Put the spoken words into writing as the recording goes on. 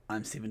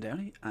I'm Stephen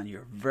Downey, and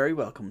you're very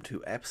welcome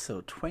to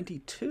episode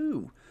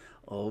 22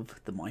 of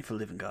the Mindful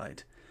Living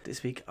Guide.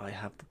 This week, I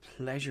have the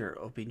pleasure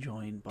of being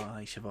joined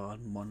by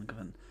Siobhan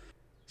Mungovan.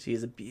 She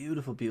is a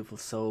beautiful, beautiful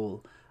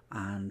soul,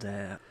 and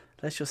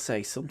let's just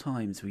say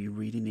sometimes we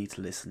really need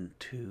to listen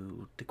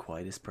to the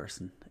quietest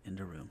person in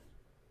the room.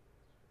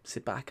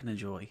 Sit back and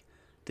enjoy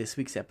this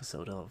week's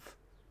episode of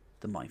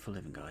the Mindful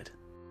Living Guide.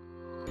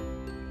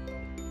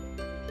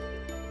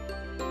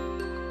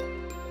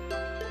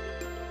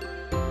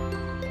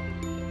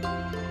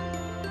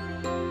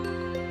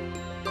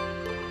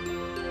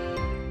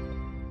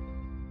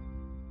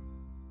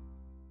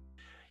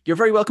 You're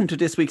very welcome to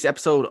this week's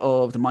episode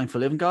of the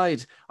Mindful Living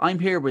Guide. I'm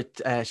here with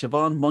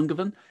Siobhan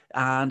Mungovan,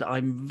 and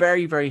I'm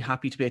very, very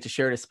happy to be able to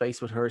share this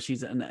space with her.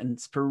 She's an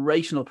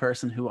inspirational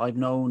person who I've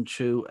known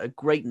through a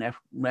great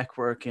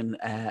networking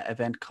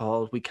event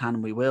called We Can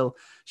and We Will.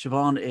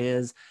 Siobhan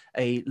is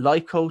a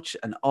life coach,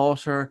 an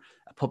author,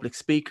 a public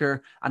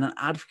speaker, and an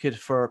advocate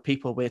for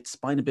people with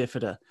spina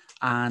bifida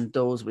and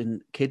those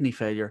with kidney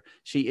failure.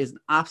 She is an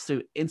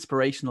absolute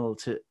inspirational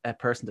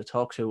person to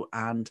talk to,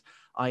 and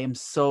I am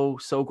so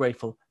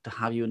grateful to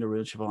have you in the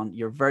room, Siobhan.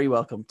 You're very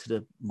welcome to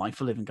the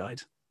Mindful Living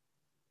Guide.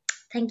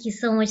 Thank you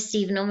so much,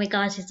 Stephen. Oh my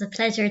gosh, it's a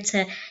pleasure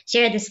to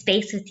share this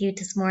space with you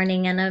this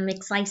morning, and I'm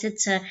excited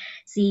to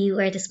see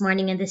where this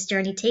morning and this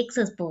journey takes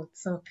us both.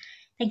 So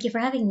thank you for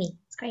having me.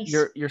 It's great.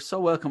 You're so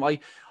welcome.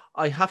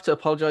 I have to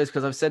apologize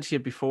because I've said to you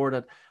before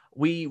that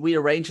we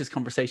arranged this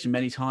conversation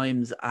many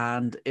times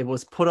and it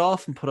was put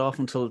off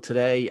until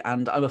today.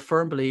 And I'm a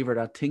firm believer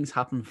that things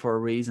happen for a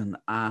reason,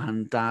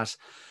 and that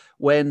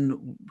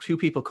when two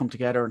people come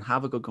together and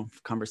have a good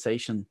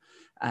conversation,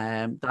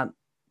 that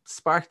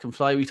spark can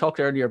fly. We talked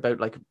earlier about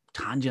like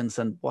tangents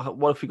and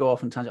what if we go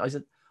off on tangent. I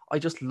said I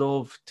just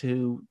love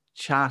to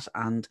chat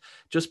and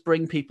just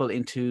bring people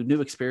into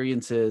new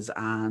experiences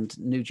and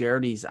new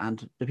journeys,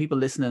 and the people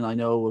listening I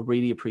know will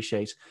really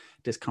appreciate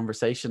this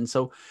conversation.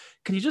 So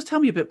can you just tell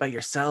me a bit about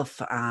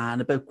yourself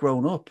and about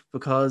growing up,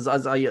 because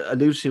as I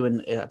alluded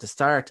to at the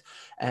start,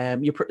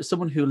 you're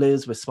someone who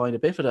lives with spina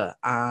bifida,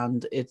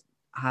 and it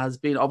has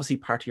been obviously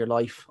part of your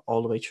life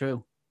all the way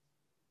through.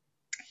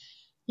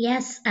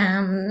 Yes,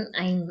 I'm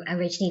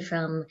originally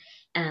from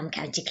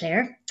County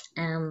Clare.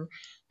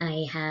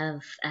 I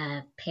have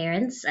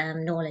parents,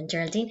 Noel and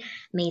Geraldine,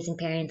 amazing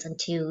parents, and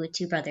two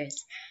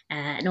brothers,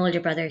 an older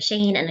brother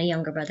Shane and a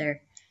younger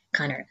brother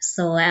Connor.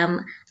 So I've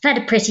had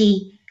a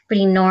pretty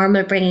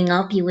normal bringing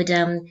up. You would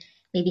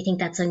maybe think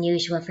that's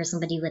unusual for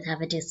somebody who would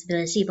have a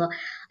disability, but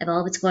I've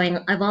always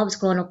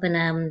grown up in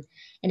an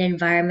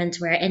environment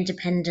where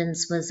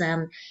independence was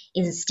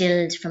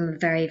instilled from a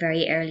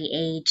very early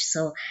age.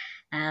 So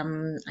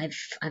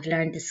I've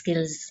learned the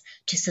skills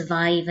to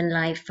survive in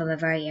life from a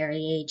very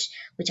early age,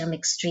 which I'm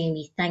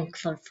extremely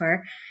thankful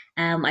for.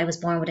 I was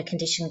born with a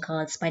condition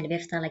called spina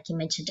bifida, like you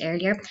mentioned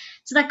earlier.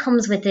 So that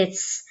comes with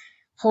its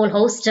whole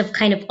host of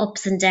kind of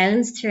ups and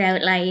downs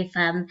throughout life,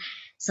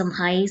 some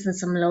highs and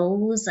some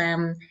lows.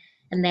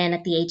 And then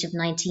at the age of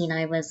 19,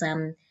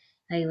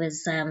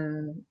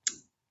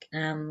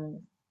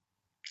 um,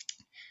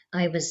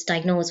 I was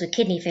diagnosed with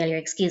kidney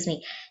failure,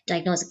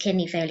 diagnosed with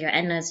kidney failure.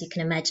 And as you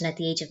can imagine, at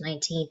the age of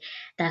 19,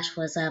 that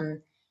was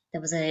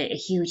a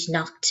huge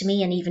knock to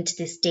me. And even to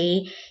this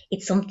day,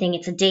 it's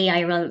a day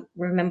I will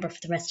remember for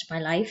the rest of my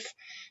life.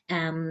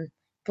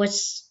 But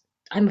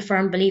I'm a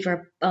firm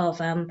believer of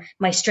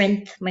my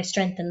strength. My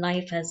strength in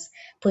life has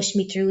pushed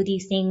me through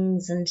these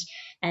things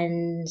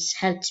and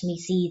helped me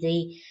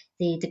see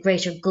the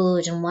greater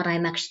good and what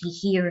I'm actually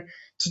here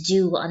to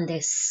do on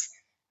this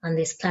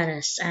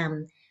planet.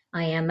 I'm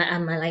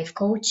a life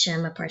coach.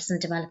 I'm a personal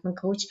development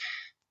coach.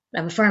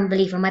 I'm a firm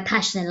believer my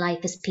passion in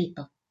life is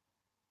people.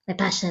 My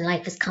passion in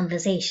life is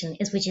conversation,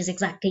 which is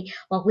exactly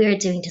what we're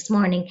doing this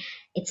morning.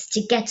 It's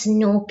to get to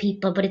know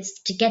people, but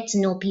it's to get to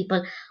know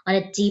people on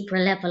a deeper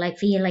level. I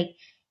feel like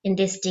in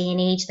this day and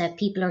age that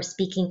people are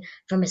speaking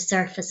from a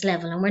surface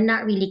level, and we're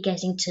not really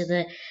getting to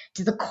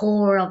the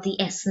core of the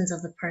essence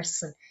of the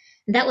person.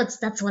 And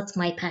that's what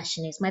my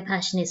passion is. My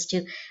passion is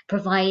to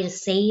provide a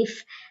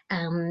safe,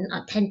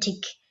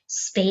 authentic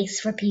space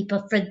for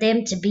people, for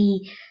them to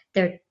be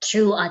their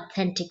true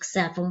authentic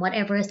self, and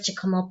whatever is to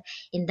come up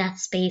in that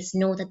space,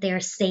 know that they're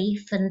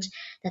safe and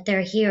that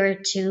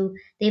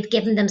they've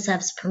given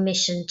themselves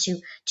permission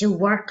to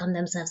work on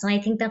themselves. And I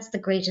think that's the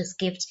greatest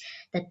gift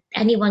that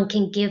anyone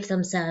can give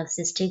themselves,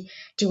 is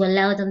to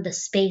allow them the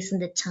space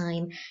and the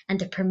time and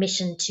the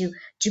permission to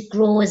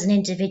grow as an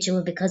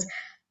individual. Because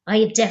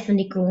I have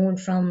definitely grown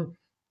from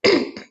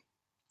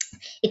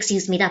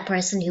that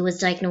person who was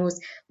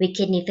diagnosed with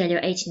kidney failure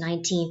at age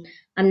 19.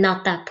 I'm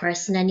not that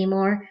person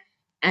anymore.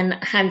 And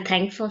I'm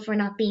thankful for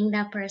not being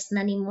that person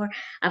anymore.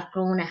 I've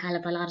grown a hell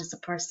of a lot as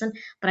a person,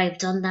 but I've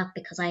done that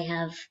because I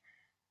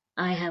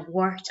have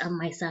worked on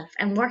myself.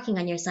 And working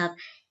on yourself,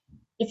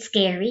 it's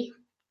scary.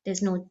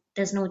 There's no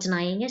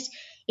denying it.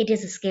 It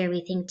is a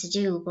scary thing to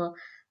do, but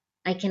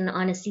I can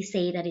honestly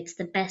say that it's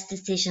the best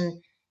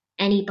decision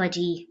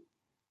anybody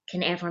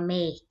can ever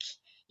make.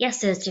 Yes,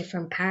 there's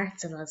different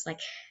parts of us. Like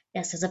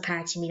Yes, there's a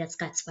part of me that's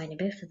got spina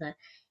bifida.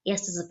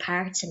 Yes, there's a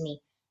part of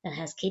me that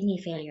has kidney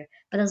failure,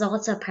 but there's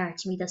also a part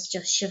of me that's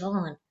just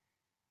Siobhan.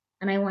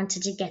 And I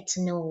wanted to get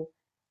to know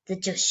the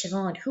just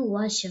Siobhan. Who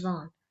was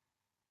Siobhan?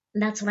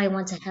 And that's what I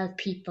want to help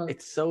people.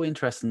 It's so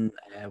interesting.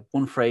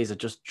 One phrase that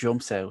just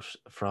jumps out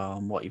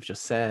from what you've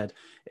just said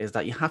is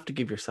that you have to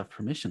give yourself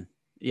permission.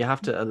 You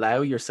have to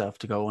allow yourself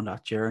to go on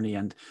that journey.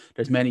 And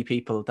there's many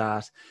people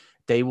that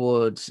they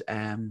would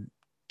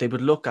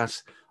look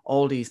at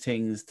all these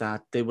things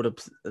that they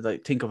would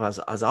like think of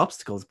as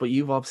obstacles, but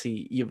you've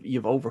obviously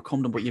you've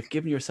overcome them. But you've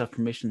given yourself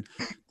permission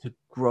to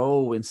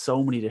grow in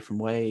so many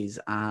different ways,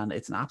 and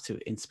it's an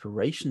absolute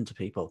inspiration to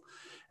people.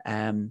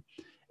 Um,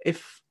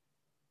 if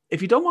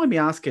if you don't mind me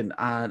asking,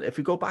 and if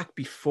we go back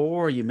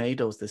before you made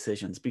those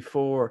decisions,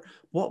 before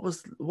what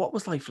was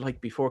life like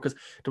before? Because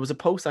there was a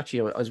post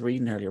actually I was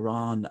reading earlier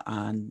on,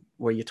 and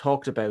where you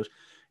talked about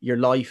your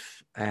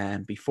life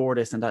before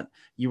this, and that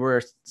you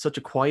were such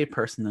a quiet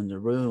person in the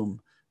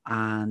room,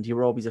 and you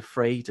were always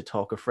afraid to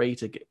talk, afraid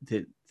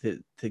to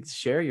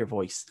share your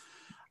voice,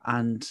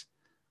 and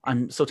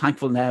I'm so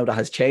thankful now that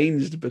has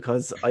changed,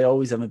 because I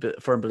always am a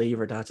bit firm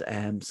believer that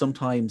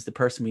sometimes the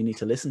person we need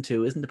to listen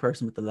to isn't the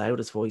person with the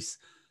loudest voice,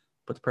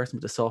 but the person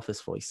with the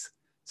softest voice.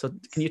 So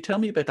can you tell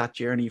me about that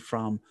journey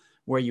from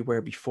where you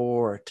were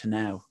before to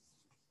now?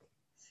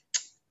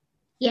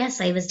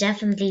 Yes, I was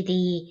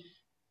definitely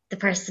the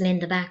person in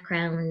the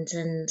background,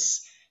 and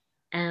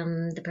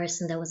the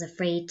person that was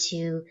afraid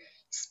to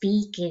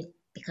speak it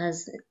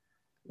because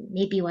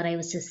maybe what I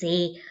was to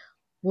say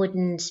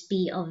wouldn't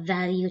be of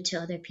value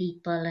to other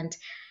people. And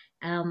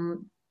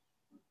um,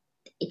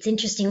 it's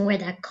interesting where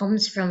that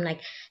comes from.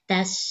 Like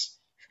that,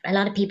 a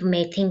lot of people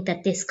may think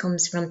that this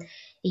comes from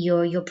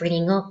your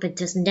bringing up. It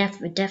doesn't.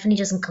 It definitely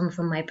doesn't come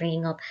from my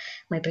bringing up.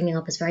 My bringing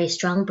up is very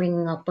strong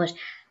bringing up, but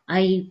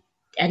I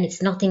and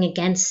it's nothing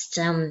against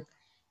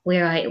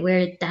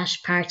where that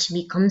part of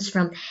me comes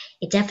from.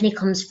 It definitely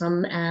comes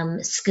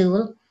from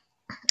school.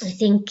 I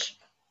think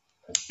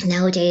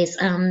nowadays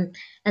a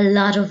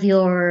lot of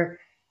your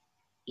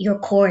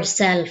core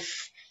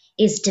self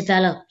is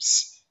developed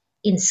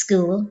in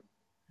school.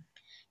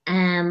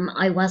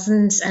 I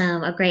wasn't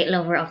a great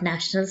lover of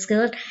national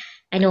school.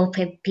 I know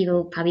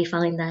people probably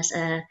find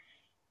that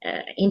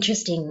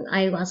interesting.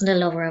 I wasn't a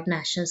lover of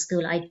national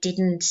school. I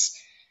didn't.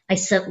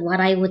 What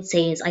I would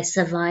say is I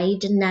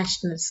survived in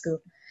national school,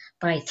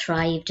 but I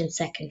thrived in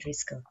secondary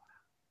school.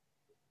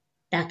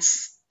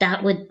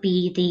 That would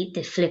be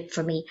the flip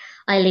for me.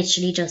 I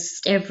literally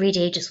just every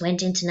day just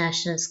went into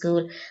national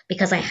school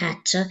because I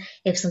had to.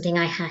 If something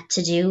I had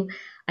to do,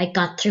 I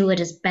got through it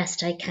as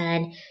best I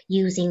can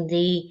using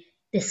the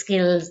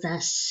skills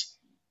that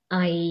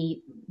I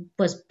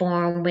was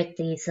born with,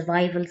 the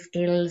survival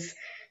skills,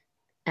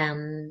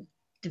 the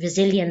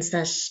resilience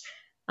that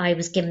I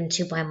was given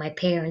to by my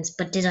parents.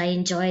 But did I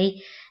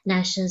enjoy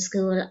national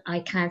school?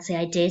 I can't say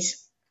I did.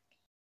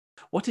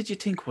 What did you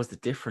think was the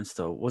difference,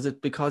 though? Was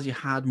it because you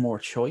had more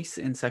choice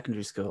in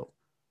secondary school?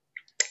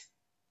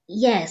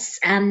 Yes,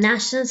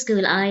 national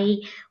school. I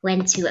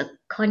went to a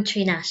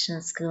country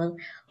national school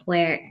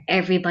where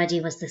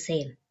everybody was the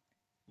same.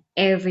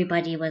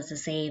 Everybody was the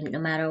same, no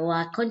matter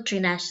what. Country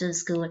national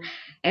school,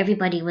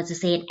 everybody was the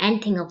same.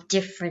 Anything of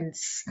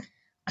difference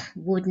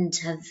wouldn't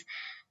have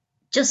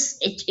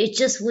it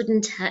just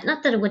wouldn't have,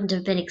 not that it wouldn't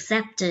have been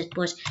accepted,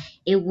 but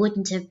it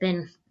wouldn't have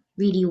been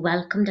really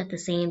welcomed at the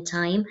same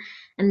time.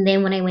 And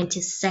then when I went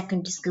to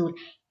secondary school,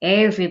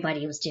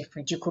 everybody was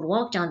different. You could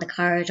walk down the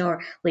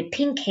corridor with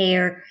pink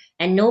hair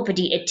and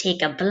nobody would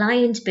take a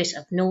blind bit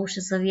of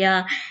notice of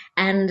you.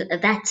 And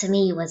that to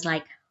me was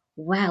like,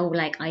 wow,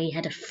 like I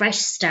had a fresh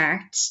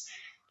start.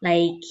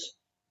 Like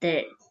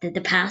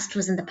the past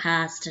was in the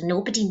past and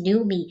nobody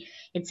knew me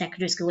in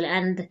secondary school.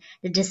 And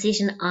the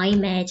decision I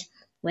made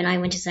when I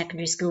went to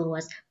secondary school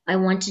was I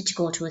wanted to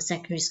go to a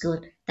secondary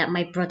school that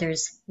my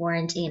brothers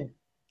weren't in.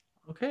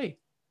 Okay.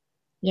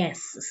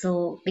 Yes,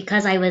 so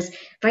because I was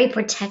very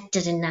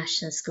protected in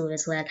national school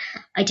as well,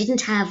 I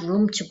didn't have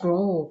room to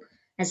grow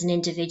as an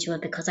individual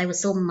because I was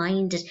so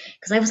minded.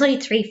 Because I was only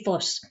 3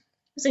 foot. I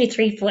was only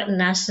 3 foot in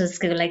national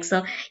school, like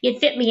so you'd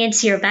fit me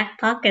into your back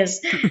pocket.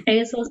 I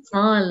was so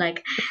small.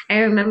 Like I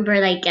remember,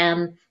 like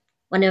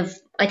one of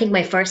I think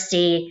my first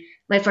day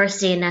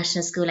in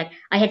national school, like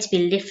I had to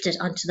be lifted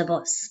onto the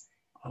bus,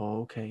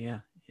 Oh, okay.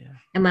 Yeah. Yeah.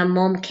 and my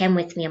mom came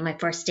with me on my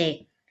first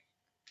day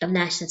of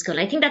national school.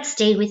 I think that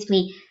stayed with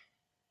me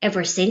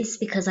ever since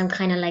because I'm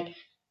kind of like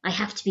I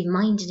have to be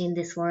minded in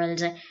this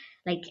world.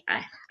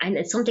 And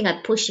it's something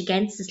I push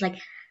against. It's like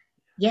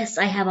yes,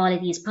 I have all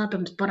of these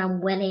problems, but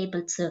I'm well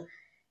able to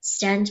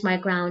stand my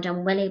ground.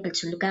 I'm well able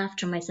to look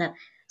after myself.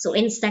 So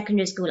in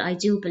secondary school, I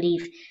do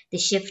believe the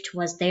shift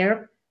was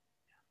there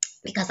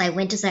because I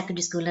went to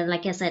secondary school and,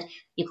 like I said,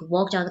 you could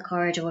walk down the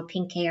corridor with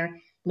pink hair.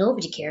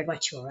 Nobody cared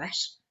what you were at.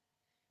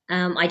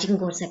 I didn't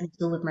go to secondary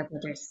school with my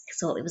brothers,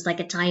 so it was like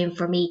a time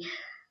for me.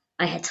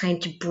 I had time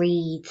to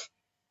breathe.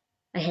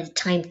 I had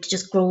time to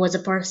just grow as a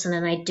person,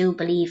 and I do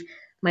believe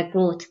my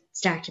growth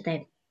started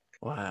then.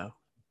 Wow.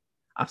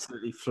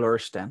 Absolutely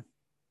flourished then.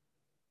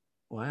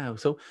 Wow.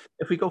 So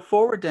if we go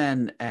forward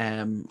then,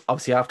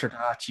 obviously after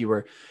that you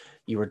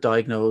were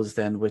diagnosed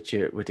then with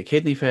your with the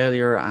kidney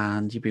failure,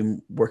 and you've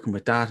been working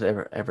with that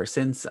ever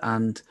since.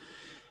 And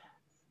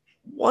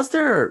was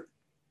there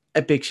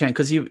a big change?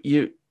 Because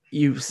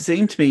you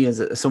seem to me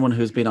as someone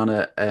who's been on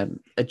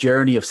a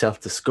journey of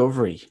self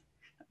discovery.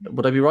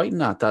 Would I be right in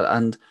that? That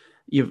and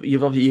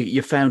you've obviously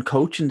you found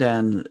coaching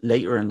then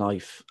later in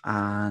life,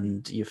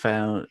 and you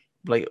found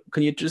like,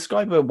 can you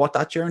describe what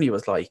that journey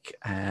was like?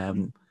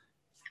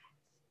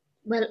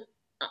 Well,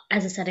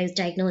 as I said, I was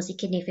diagnosed with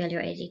kidney failure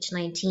at age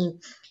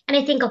 19. And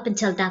I think up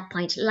until that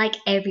point, like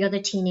every other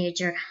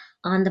teenager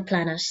on the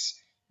planet,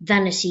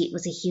 vanity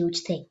was a huge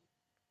thing.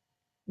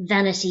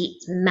 Vanity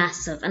is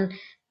massive. And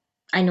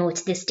I know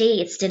to this day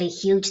it's still a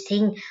huge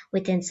thing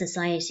within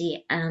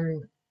society.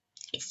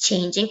 It's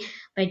changing,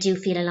 but I do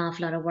feel an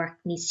awful lot of work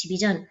needs to be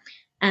done.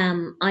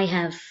 I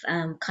have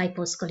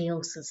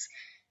kyphoscoliosis.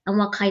 And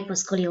what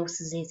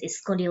kyphoscoliosis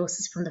is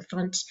scoliosis from the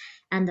front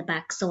and the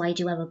back. So I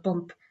do have a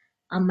bump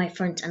on my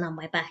front and on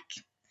my back.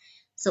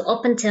 So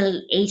up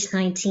until age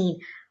 19,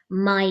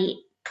 my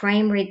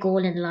primary goal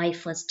in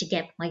life was to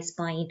get my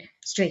spine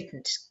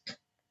straightened.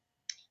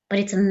 But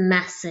it's a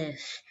massive,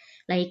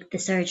 like the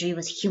surgery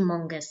was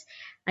humongous.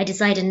 I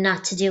decided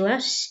not to do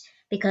it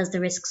because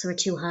the risks were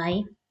too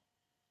high.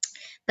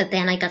 But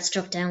then I got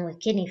struck down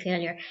with kidney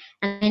failure.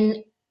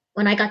 And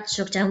when I got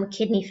struck down with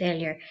kidney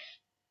failure,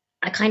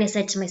 I kind of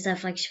said to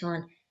myself, like,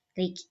 Siobhan,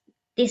 like,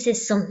 this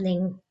is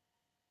something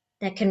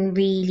that can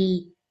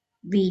really,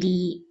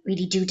 really,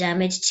 really do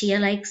damage to you.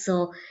 Like,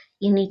 so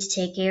you need to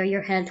take care of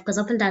your health. Because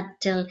up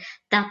until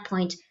that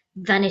point,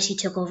 vanity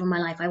took over my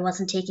life. I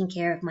wasn't taking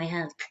care of my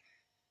health.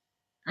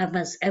 I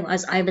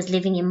was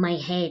living in my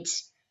head.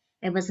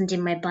 I wasn't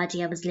in my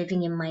body. I was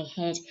living in my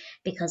head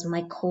because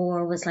my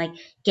core was like,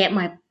 get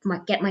my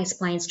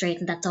spine straight,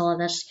 and that's all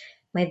that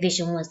my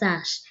vision was.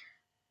 That.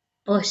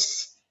 But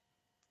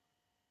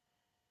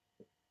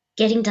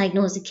getting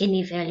diagnosed with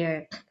kidney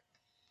failure,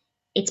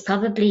 it's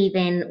probably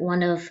been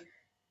one of,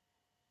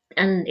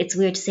 and it's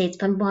weird to say, it's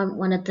been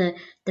one of the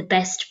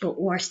best but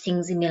worst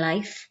things in my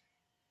life.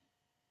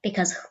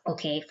 Because,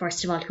 okay,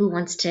 first of all,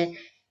 wants to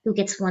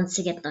get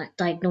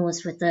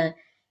diagnosed with a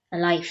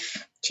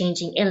life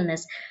changing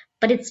illness?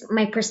 But it's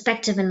my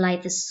perspective in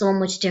life is so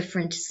much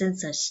different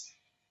since it.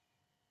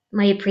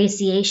 My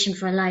appreciation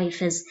for life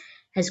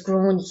has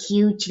grown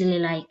hugely.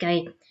 Like,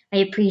 I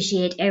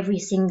appreciate every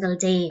single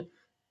day,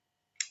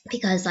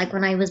 because like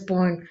when I was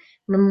born,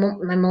 my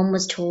mum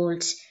was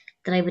told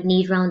that I would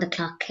need round the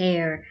clock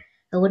care.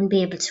 I wouldn't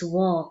be able to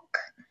walk.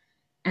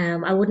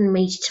 I wouldn't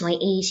reach to my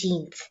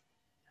 18th.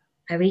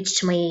 I reached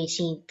to my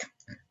 18th.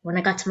 When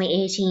I got to my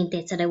 18th,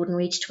 they said I wouldn't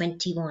reach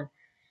 21.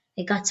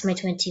 I got to my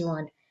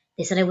 21.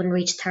 They said I wouldn't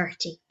reach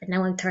 30, but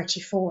now I'm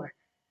 34.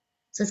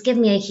 So it's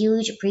given me a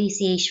huge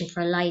appreciation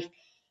for life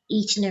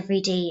each and every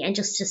day, and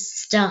just to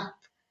stop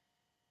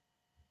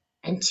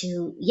and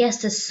to,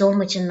 yes, there's so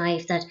much in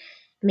life that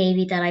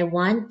maybe that I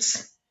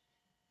want,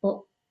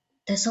 but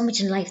there's so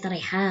much in life that I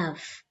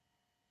have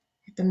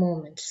at the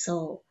moment.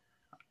 So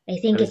I I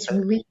think was it's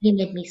really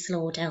made me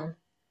slow down.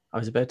 I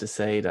was about to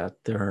say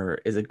that there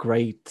is a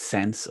great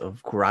sense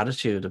of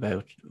gratitude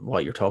about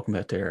what you're talking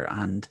about there,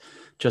 and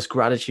just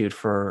gratitude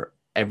for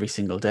every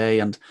single day.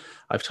 And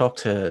I've talked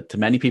to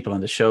many people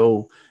on the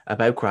show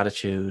about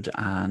gratitude,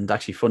 and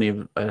actually,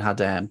 funny, I had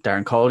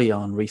Darren Cawley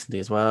on recently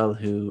as well,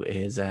 who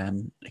is a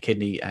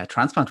kidney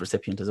transplant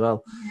recipient as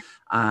well,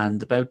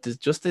 and about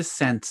just this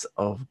sense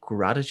of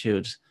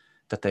gratitude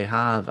that they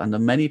have. And the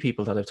many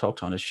people that I've talked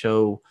to on the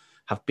show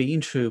have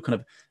been through kind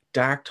of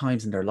dark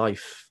times in their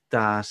life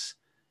that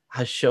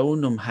has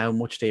shown them how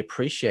much they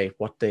appreciate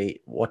what they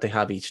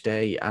have each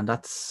day, and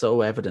that's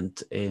so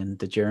evident in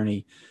the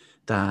journey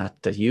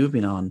that you've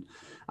been on.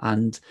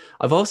 And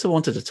I've also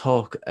wanted to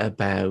talk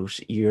about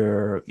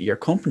your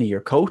company,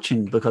 your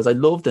coaching, because I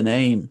love the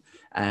name.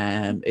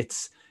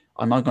 It's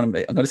I'm going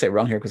to say it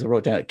wrong here because I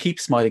wrote it down. Keep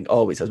smiling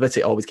always. I was about to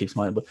say always keep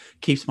smiling, but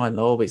keep smiling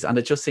always. And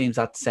it just seems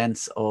that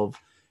sense of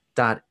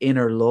that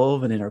inner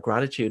love and inner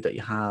gratitude that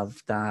you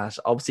have that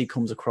obviously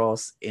comes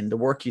across in the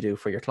work you do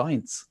for your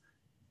clients.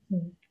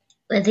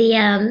 Well,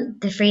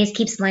 the phrase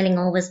 "keep smiling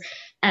always"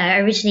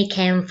 originally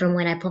came from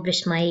when I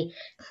published my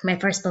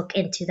first book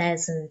in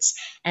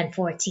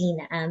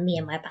 2014, Me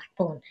and My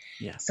Backbone.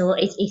 Yeah. So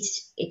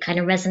it kind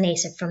of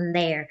resonated from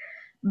there.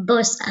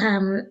 But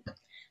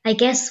I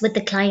guess with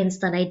the clients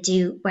that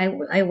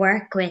I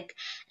work with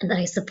and that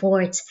I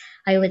support,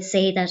 I would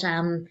say that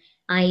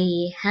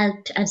I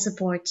help and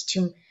support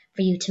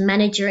for you to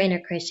manage your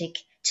inner critic,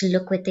 to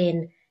look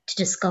within, to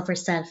discover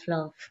self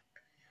love.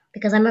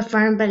 Because I'm a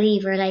firm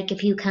believer, like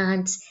if you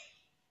can't,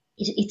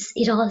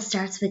 it all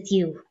starts with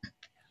you.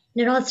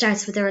 And it all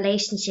starts with the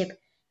relationship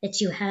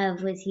that you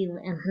have with you.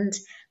 And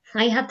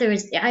I have the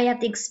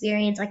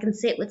experience. I can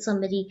sit with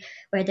somebody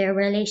where their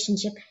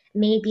relationship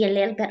may be a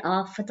little bit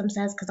off with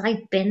themselves, because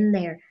I've been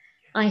there.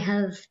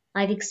 I've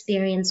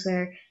experienced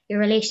where your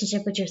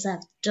relationship with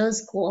yourself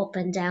does go up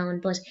and down,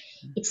 but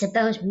it's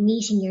about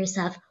meeting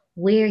yourself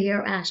where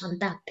you're at on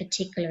that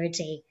particular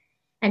day.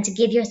 and to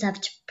give yourself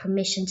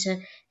permission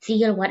to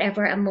feel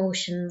whatever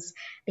emotions,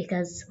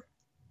 because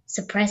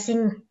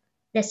suppressing,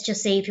 let's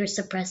just say if you're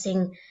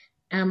suppressing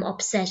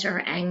upset or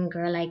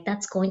anger, like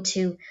that's going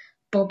to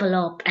bubble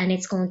up and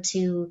it's going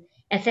to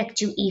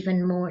affect you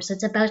even more. So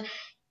it's about,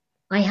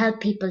 I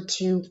help people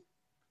to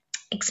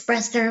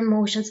express their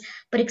emotions,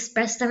 but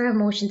express their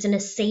emotions in a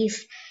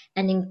safe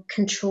and in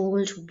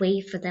controlled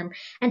way for them,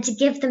 and to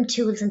give them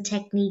tools and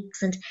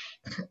techniques and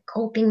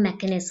coping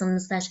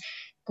mechanisms that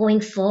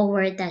going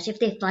forward, that if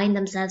they find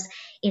themselves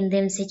in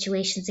them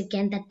situations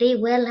again, that they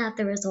will have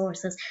the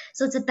resources.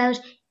 So it's about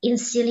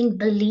instilling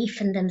belief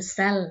in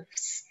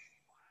themselves.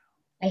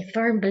 A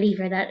firm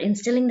believer that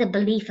instilling the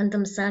belief in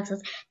themselves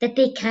that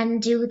they can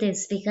do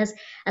this, because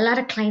a lot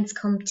of clients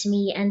come to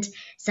me and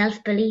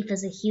self-belief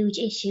is a huge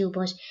issue,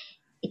 but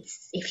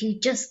it's, if you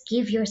just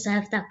give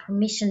yourself that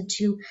permission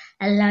to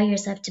allow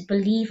yourself to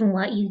believe in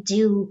what you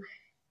do,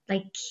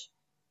 like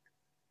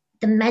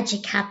the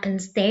magic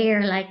happens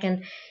there, like,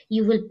 and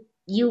you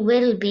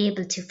will be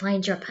able to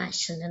find your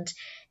passion. And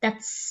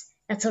that's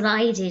what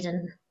I did,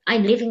 and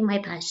I'm living my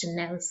passion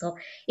now. So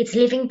it's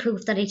living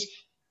proof that it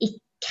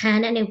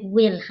can and it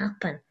will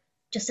happen.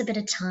 Just a bit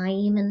of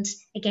time, and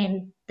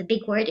again, the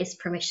big word is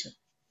permission.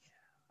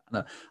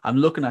 I'm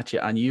looking at you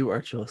and you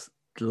are just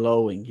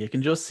glowing. You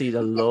can just see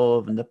the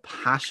love and the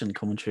passion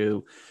coming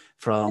through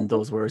from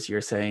those words you're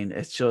saying.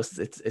 It's just,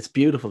 it's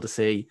beautiful to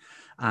see.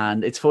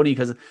 And it's funny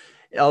because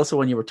also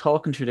when you were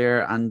talking to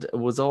there, and it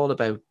was all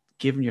about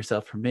giving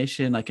yourself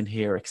permission, I can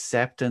hear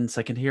acceptance,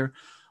 I can hear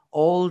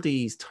all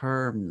these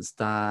terms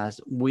that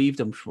weave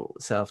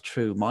themselves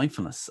through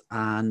mindfulness.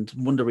 And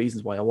one of the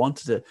reasons why I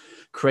wanted to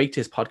create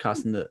this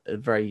podcast in the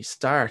very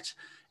start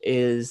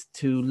is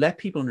to let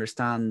people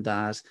understand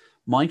that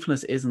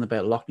mindfulness isn't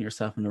about locking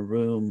yourself in a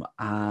room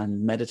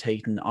and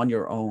meditating on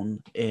your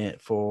own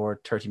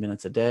for 30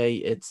 minutes a day.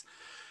 It's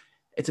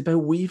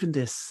about weaving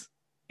this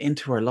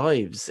into our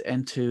lives,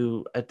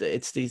 into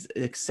it's these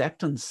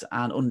acceptance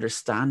and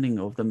understanding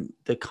of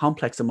the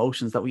complex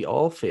emotions that we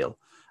all feel,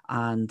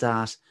 and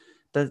that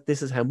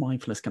this is how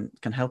mindfulness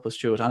can help us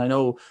through it. And I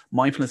know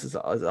mindfulness has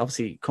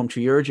obviously come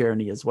through your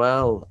journey as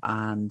well.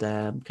 And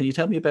can you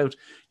tell me about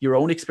your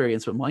own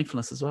experience with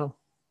mindfulness as well?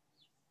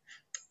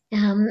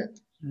 Um,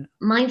 Yeah.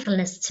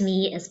 Mindfulness to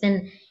me has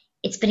been,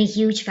 it's been a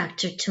huge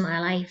factor to my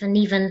life, and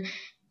even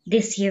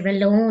this year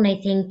alone,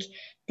 I think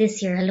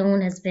this year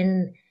alone has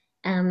been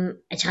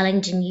a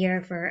challenging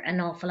year for an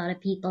awful lot of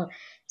people.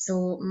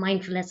 So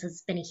mindfulness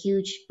has been a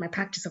huge, my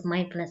practice of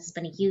mindfulness has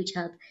been a huge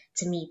help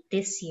to me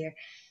this year.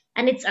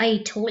 And it's, I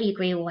totally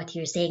agree with what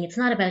you're saying. It's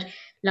not about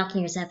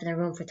locking yourself in a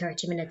room for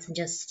 30 minutes and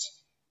just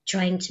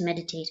trying to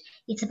meditate.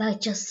 It's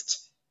about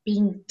just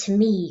being, to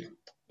me,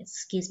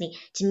 excuse me,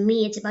 to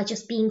me, it's about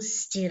just being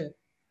still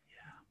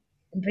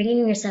and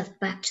bringing yourself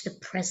back to the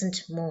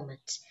present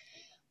moment.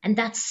 And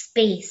that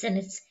space, and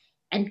it's,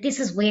 and this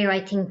is where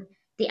I think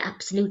the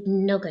absolute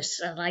nugget,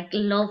 like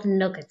love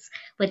nuggets,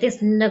 but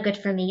this nugget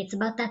for me, it's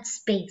about that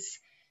space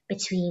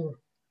between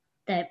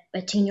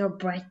between your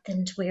breath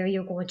and where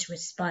you're going to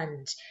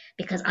respond.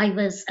 Because I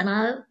was, and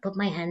I'll put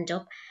my hand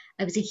up,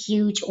 I was a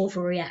huge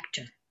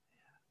overreactor,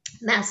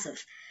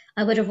 massive.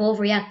 I would have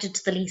overreacted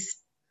to the least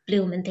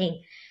blooming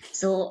thing.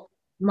 So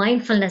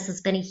mindfulness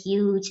has been a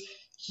huge,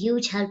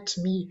 huge help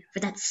to me for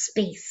that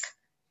space.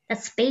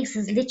 That space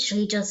is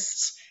literally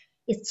just,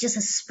 it's just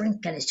a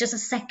sprinkle, it's just a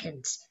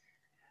second.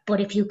 But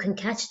if you can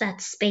catch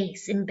that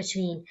space in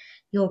between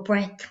your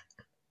breath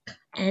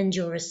and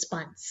your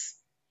response,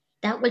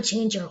 that will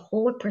change your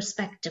whole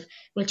perspective,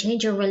 will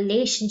change your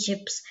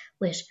relationships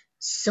with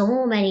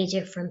so many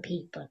different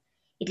people.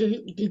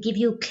 It'll give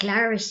you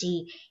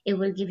clarity. It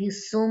will give you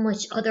so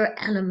much other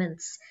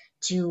elements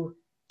to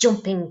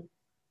jumping,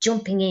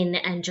 jumping in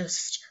and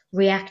just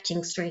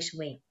reacting straight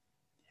away.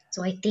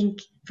 So I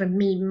think for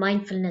me,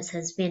 mindfulness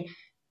has been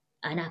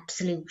an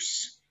absolute,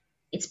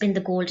 it's been the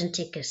golden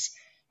ticket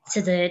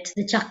to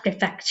the chocolate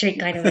factory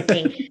kind of a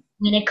thing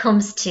when it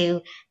comes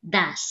to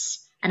that.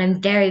 And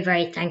I'm very,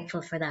 very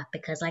thankful for that,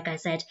 because like I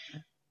said,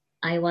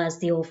 I was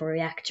the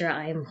overreactor.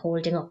 I'm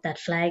holding up that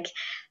flag.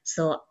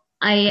 So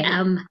I And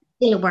am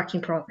still a work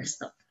in progress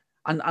though.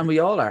 and we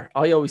all are.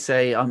 I always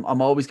say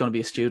I'm always going to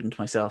be a student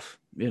myself.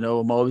 You know,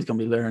 I'm always going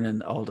to be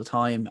learning all the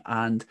time.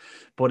 And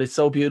but it's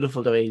so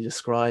beautiful the way you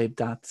describe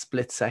that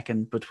split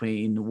second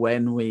between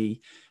when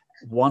we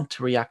want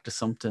to react to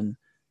something,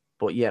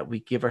 but yet we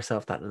give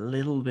ourselves that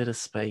little bit of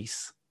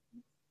space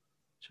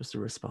just to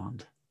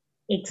respond.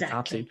 It's Exactly.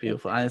 absolutely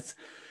beautiful, and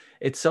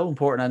it's so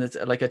important. And it's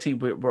like I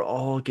think we're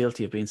all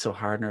guilty of being so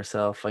hard on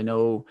ourselves. I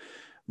know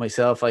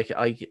myself.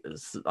 I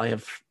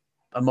have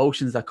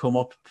emotions that come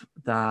up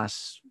that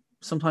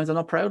sometimes I'm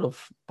not proud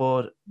of,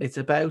 but it's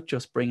about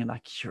just bringing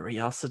that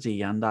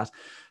curiosity and that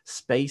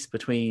space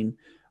between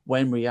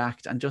when we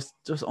act and just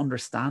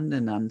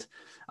understanding. And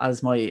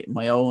as my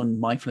own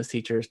mindfulness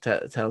teacher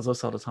tells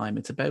us all the time,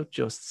 it's about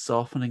just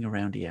softening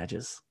around the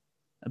edges,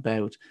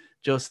 about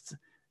just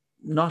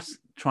not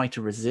trying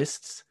to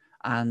resist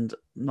and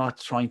not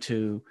trying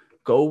to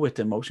go with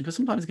the emotion, because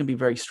sometimes it can be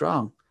very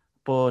strong,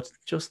 but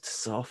just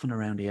soften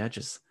around the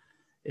edges.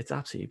 It's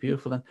absolutely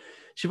beautiful. And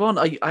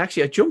Siobhan,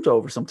 I jumped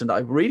over something that I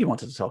really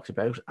wanted to talk to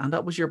you about, and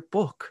that was your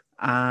book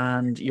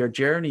and your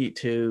journey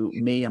to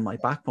Me and My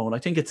Backbone. I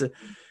think it's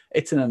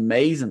an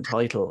amazing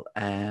title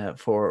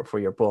for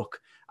your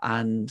book.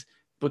 And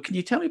but can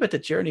you tell me about the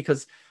journey?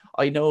 Because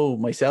I know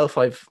myself,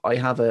 I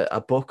have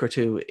a book or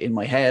two in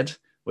my head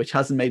which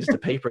hasn't made it to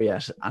paper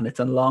yet, and it's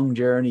a long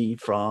journey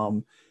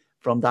getting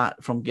that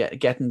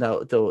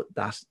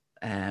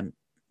um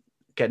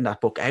getting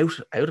that book out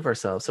of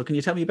ourselves. So can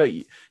you tell me about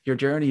your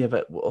journey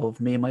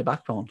of Me and My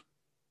Backbone?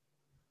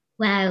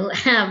 Wow,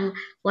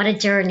 what a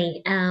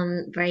journey.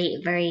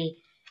 Very, very,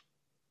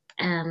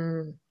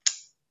 um,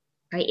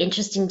 very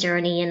interesting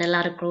journey and a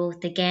lot of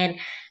growth again.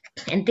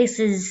 And this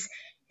is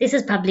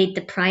probably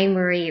the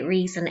primary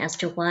reason as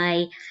to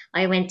why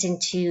I went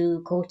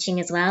into coaching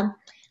as well,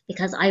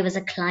 because I was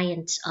a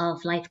client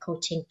of life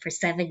coaching for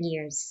 7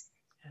 years.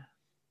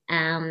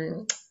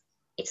 Um,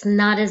 it's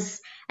not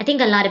as I think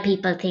a lot of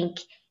people think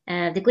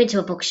they go into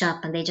a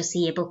bookshop and they just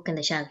see a book on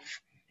the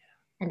shelf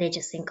and they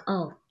just think,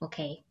 oh,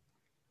 okay,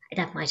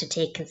 that might have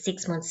taken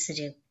 6 months to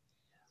do.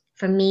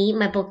 For me,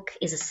 my book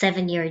is a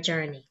 7 year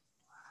journey.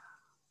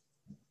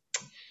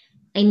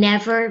 I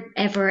never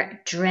ever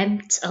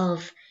dreamt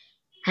of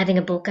having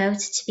a book out,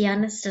 to be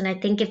honest. And I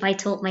think if I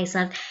told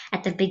myself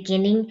at the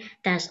beginning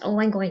that, oh,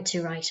 I'm going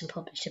to write and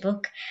publish a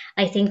book,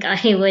 I think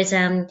I would,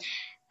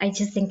 I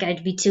just think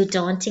I'd be too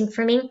daunting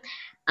for me.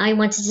 I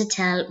wanted to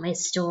tell my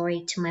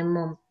story to my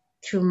mum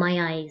through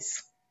my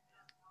eyes.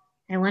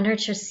 I want her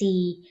to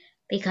see,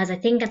 because I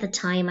think at the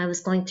time I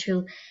was going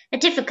through a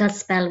difficult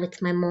spell with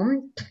my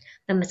mum.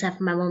 And myself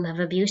and my mum have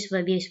a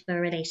beautiful, beautiful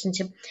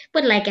relationship.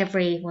 But like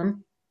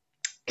everyone,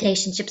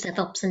 relationships have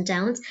ups and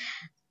downs.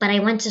 But I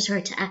wanted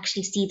her to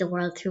actually see the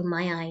world through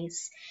my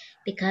eyes,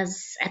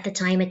 because at the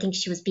time I think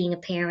she was being a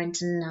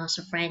parent and not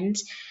a friend.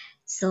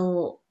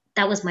 So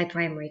that was my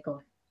primary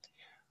goal.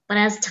 But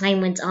as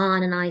time went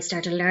on and I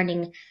started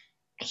learning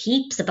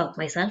heaps about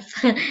myself,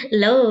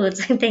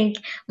 loads, I think,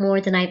 more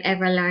than I've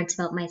ever learned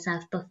about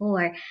myself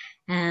before.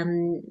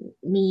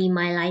 Me,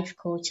 my life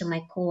coach, and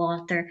my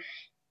co-author,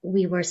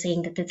 we were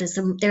saying that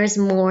there's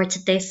more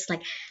to this.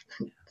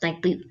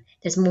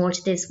 There's more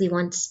to this. We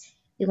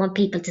want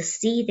people to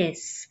see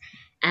this.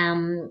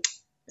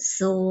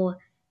 So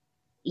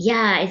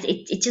yeah,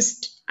 it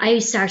just I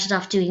started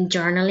off doing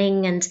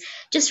journaling and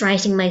just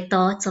writing my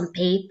thoughts on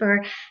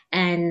paper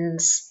and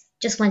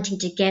just wanting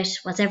to get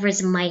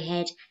whatever's in my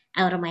head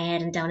out of my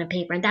head and down on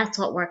paper. And that's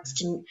what works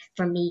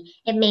for me.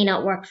 It may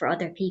not work for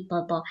other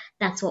people, but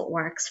that's what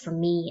works for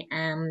me.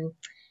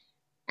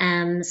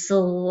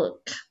 So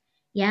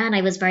yeah, and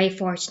I was very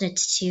fortunate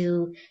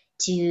to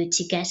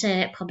get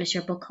a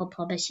publisher, Book Hub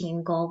Publishing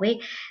in Galway.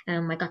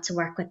 I got to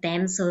work with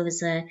them, so it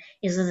was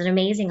an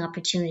amazing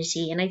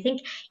opportunity. And I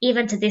think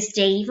even to this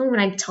day, even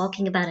when I'm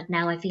talking about it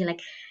now, I feel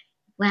like,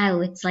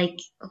 wow, it's like,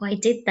 oh, I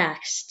did that.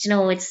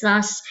 It's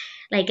not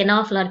like an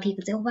awful lot of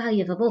people say, oh wow,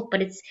 you have a book,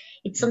 but it's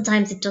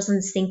sometimes it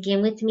doesn't sink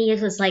in with me.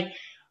 It was like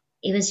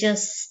it was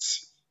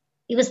just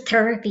it was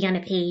therapy on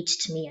a page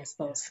to me, I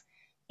suppose,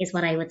 is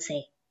what I would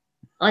say.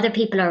 Other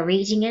people are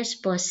reading it,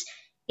 but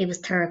it was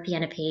therapy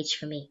on a page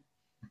for me.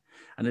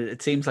 And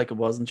it seems like it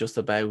wasn't just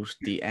about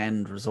the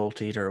end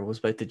result either. It was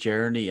about the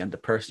journey and the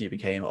person you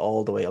became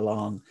all the way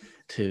along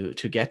to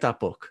get that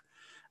book.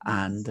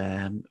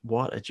 And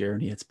what a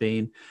journey it's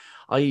been.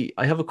 I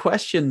have a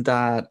question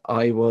that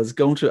I was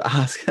going to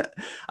ask,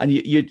 and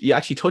you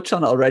actually touched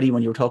on it already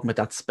when you were talking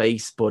about that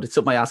space, but it's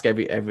something I ask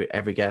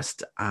every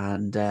guest.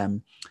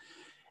 And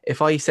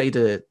if I say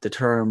the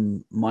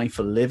term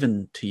mindful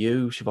living to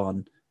you,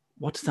 Siobhan,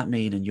 what does that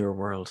mean in your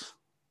world?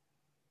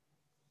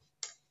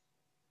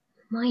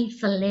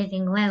 Mindful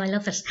living, wow, I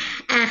love it.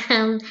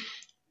 Um,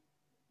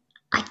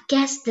 I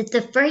guess that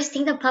the first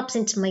thing that pops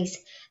into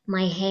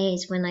my head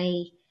when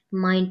I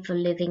mindful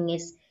living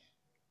is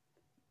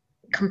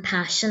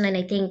compassion, and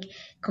I think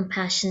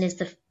compassion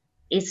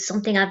is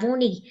something I've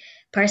only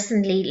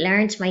personally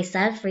learned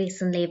myself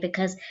recently,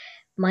 because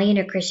my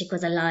inner critic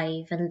was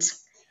alive, and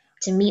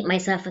to meet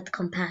myself with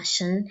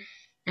compassion,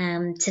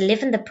 to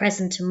live in the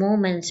present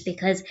moment,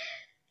 because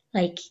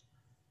like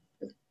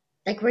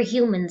we're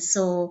humans,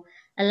 so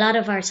a lot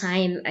of our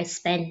time is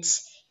spent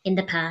in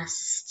the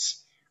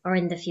past or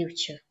in the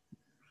future.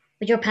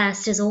 But your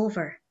past is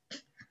over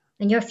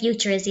and your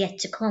future is yet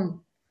to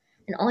come.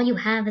 And all you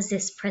have is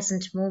this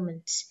present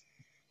moment.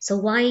 So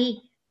why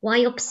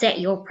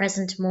upset your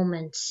present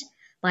moment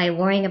by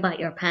worrying about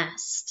your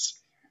past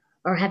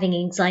or having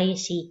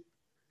anxiety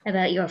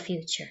about your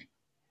future?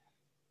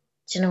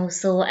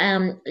 So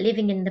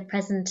living in the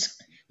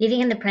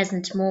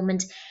present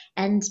moment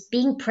and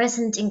being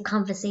present in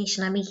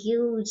conversation.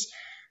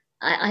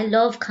 I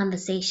love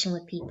conversation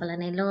with people,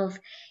 and I love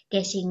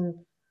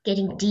getting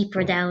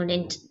deeper down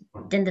into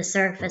than the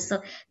surface.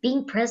 So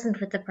being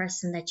present with the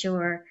person that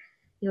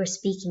you're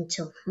speaking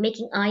to,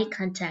 making eye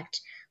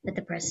contact with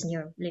the person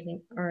you're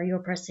living or your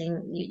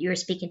person you're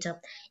speaking to.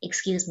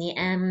 Excuse me.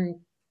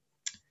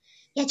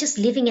 Yeah, just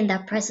living in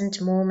that present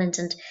moment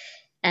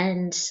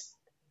and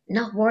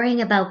not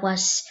worrying about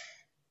what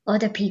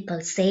other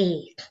people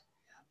say.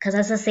 Because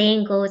as the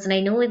saying goes, and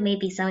I know it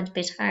maybe sound a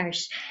bit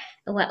harsh,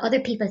 but what other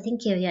people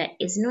think of you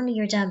is none of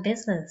your damn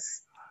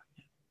business.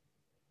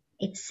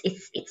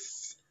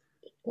 It's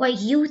what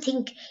you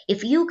think.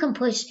 If you can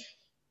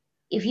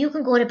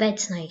go to bed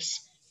tonight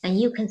and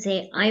you can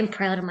say, I'm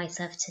proud of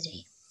myself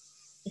today,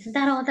 isn't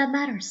that all that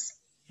matters?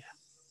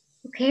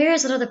 Who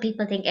cares what other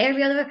people think?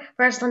 Every other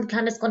person on the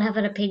planet is going to have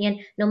an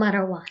opinion no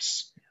matter what.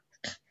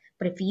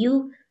 But if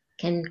you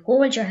can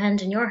hold your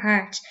hand in your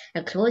heart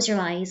and close your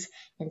eyes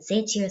and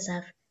say to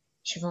yourself,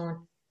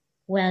 Siobhan,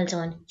 well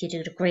done, you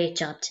did a great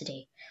job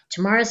today.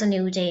 Tomorrow's a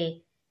new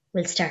day.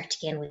 We'll start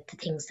again with the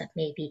things that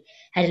maybe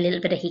had a little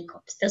bit of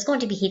hiccups. There's going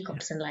to be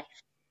hiccups in life.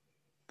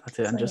 That's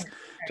it. And So,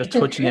 just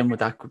touching in with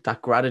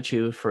that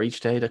gratitude for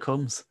each day that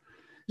comes.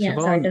 yeah,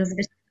 sorry, Siobhan, there was a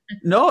bit.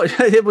 no,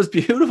 it was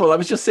beautiful. I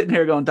was just sitting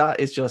here going, that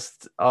is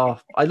just, oh,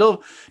 I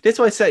love, that's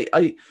why I say,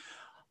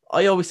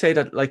 I always say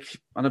that, like,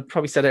 and I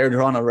probably said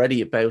earlier on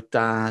already about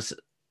that,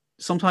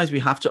 sometimes we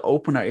have to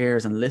open our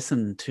ears and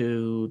listen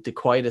to the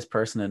quietest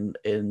person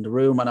in the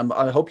room. And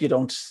I hope you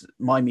don't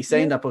mind me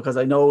saying that, because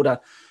I know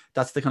that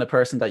that's the kind of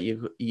person that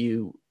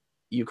you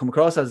come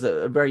across as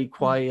a very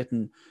quiet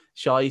and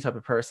shy type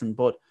of person.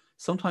 But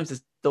sometimes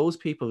it's those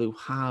people who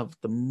have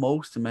the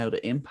most amount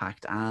of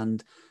impact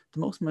and the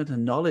most amount of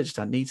knowledge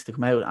that needs to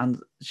come out.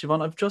 And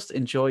Siobhan, I've just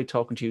enjoyed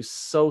talking to you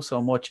so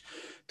much.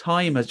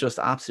 Time has just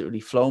absolutely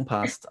flown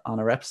past on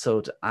our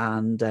episode,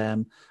 and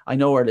I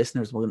know our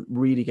listeners will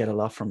really get a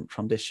lot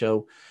from this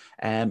show.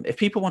 If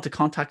people want to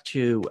contact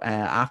you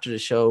after the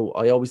show,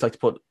 I always like to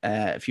put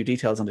a few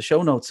details on the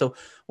show notes. So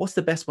what's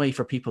the best way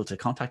for people to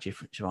contact you,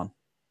 Siobhan?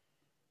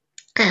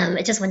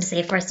 I just want to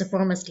say, first and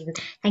foremost, Stephen,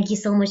 thank you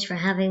so much for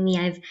having me.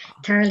 I've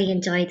thoroughly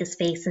enjoyed the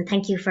space, and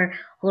thank you for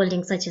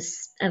holding such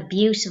a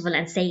beautiful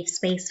and safe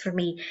space for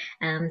me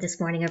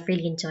this morning. I've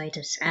really enjoyed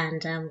it.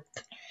 And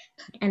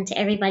to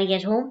everybody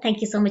at home,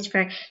 thank you so much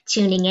for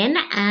tuning in.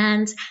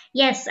 And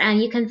yes,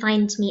 you can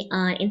find me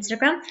on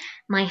Instagram.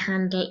 My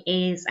handle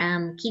is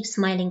Keep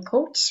Smiling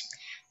Coach.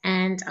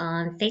 And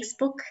on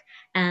Facebook,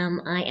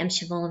 I am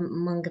Siobhan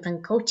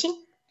Mungavan Coaching.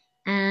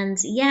 And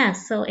yeah,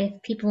 so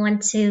if people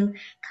want to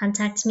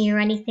contact me or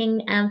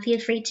anything, feel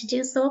free to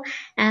do so.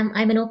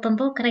 I'm an open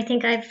book, and I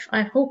think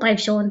I hope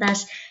I've shown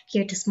that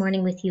here this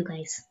morning with you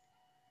guys.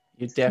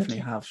 You definitely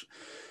have.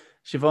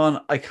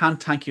 Siobhan, I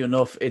can't thank you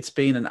enough. It's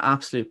been an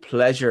absolute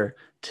pleasure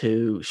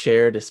to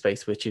share this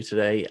space with you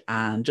today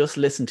and just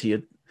listen to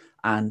you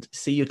and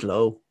see you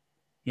glow.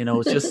 You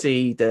know, it's just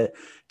see the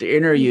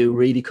inner you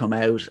really come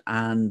out.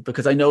 And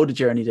because I know the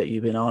journey that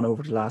you've been on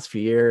over the last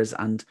few years,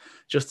 and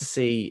just to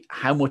see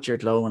how much you're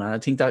glowing. And I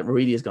think that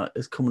really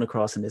is coming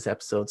across in this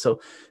episode. So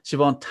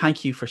Siobhan,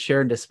 thank you for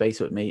sharing this space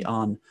with me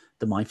on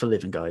the Mindful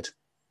Living Guide.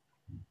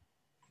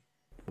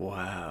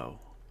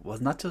 Wow.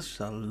 Wasn't that just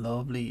a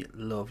lovely,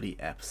 lovely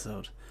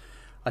episode?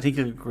 I think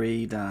you'll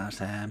agree that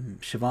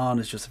Siobhan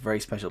is just a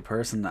very special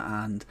person,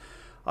 and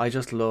I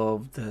just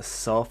love the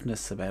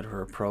softness about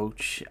her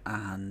approach,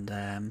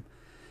 and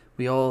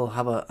we all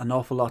have an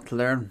awful lot to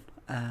learn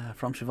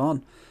from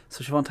Siobhan.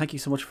 So Siobhan, thank you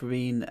so much for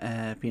being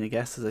a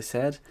guest, as I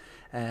said.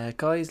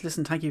 Guys,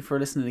 listen, thank you for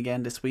listening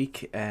again this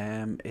week.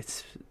 I'm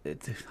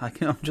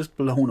just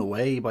blown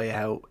away by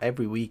how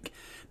every week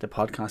the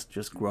podcast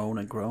just grown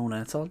and grown,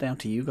 and it's all down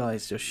to you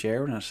guys just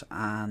sharing it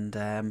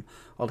and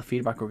all the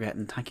feedback we're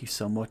getting. Thank you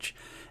so much.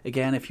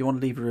 Again, if you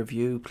want to leave a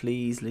review,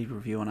 please leave a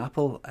review on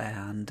Apple,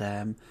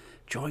 and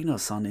join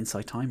us on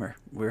Insight Timer.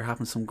 We're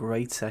having some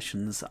great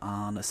sessions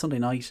on a Sunday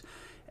night,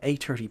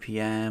 8:30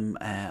 p.m.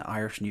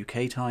 Irish and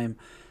UK time,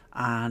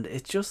 and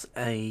it's just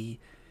a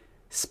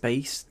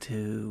space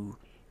to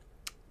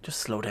just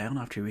slow down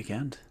after your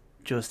weekend,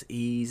 just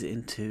ease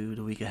into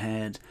the week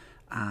ahead,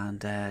 and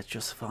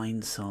just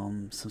find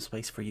some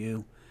space for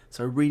you.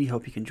 So I really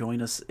hope you can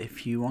join us.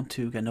 If you want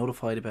to get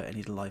notified about any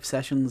of the live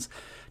sessions,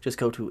 just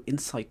go to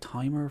Insight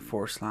Timer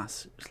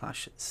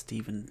 /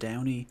 Stephen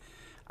Downey,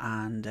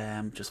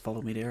 and just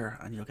follow me there,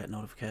 and you'll get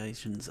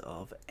notifications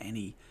of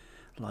any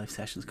live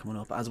sessions coming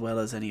up, as well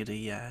as any of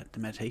the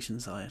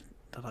meditations that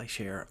I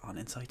share on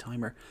Insight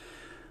Timer.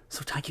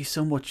 So thank you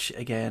so much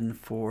again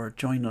for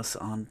joining us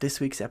on this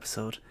week's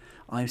episode.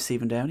 I'm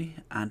Stephen Downey,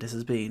 and this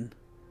has been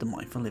the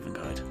Mindful Living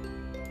Guide.